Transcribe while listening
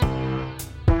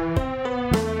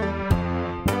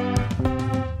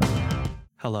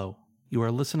Hello, you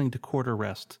are listening to Quarter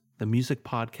Rest, the music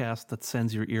podcast that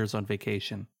sends your ears on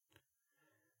vacation.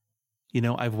 You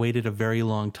know, I've waited a very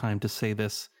long time to say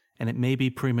this, and it may be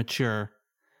premature,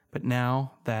 but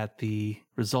now that the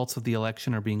results of the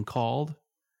election are being called,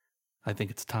 I think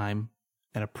it's time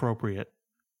and appropriate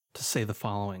to say the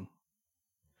following.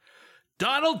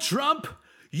 Donald Trump,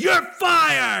 you're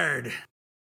fired!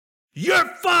 You're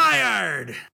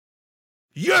fired!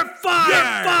 You're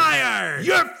fired! You're fired!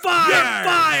 You're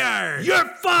fired! You're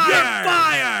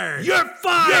fired! You're fired! You're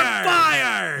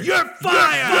fired! You're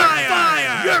fired!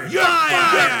 You're fired! You're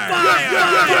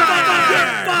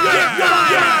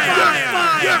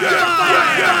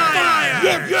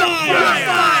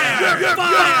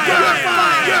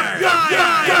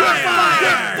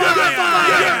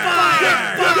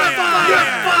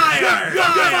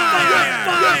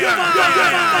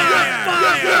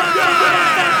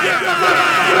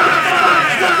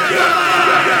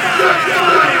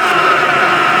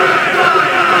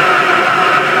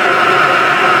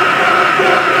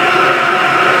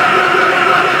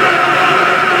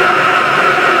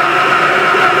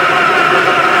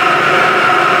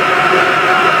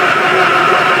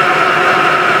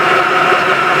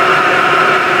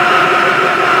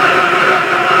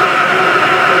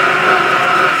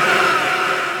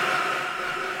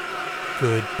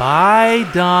Goodbye,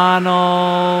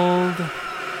 Donald.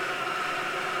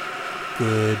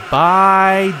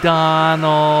 Goodbye,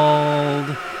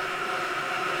 Donald.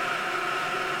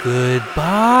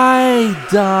 Goodbye,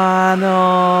 Donald.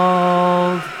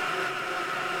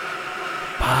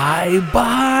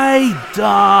 Bye-bye,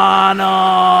 Donald.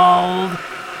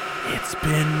 It's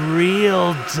been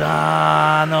real,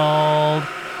 Donald.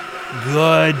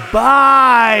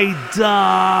 Goodbye,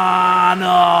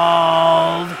 Donald.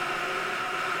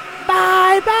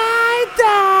 Bye-bye,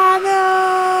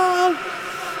 Donald.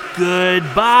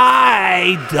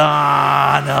 Goodbye,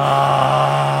 Donald.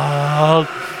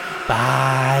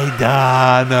 Bye,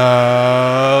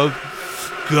 Donald.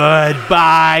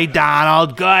 Goodbye,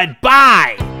 Donald.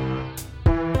 Goodbye.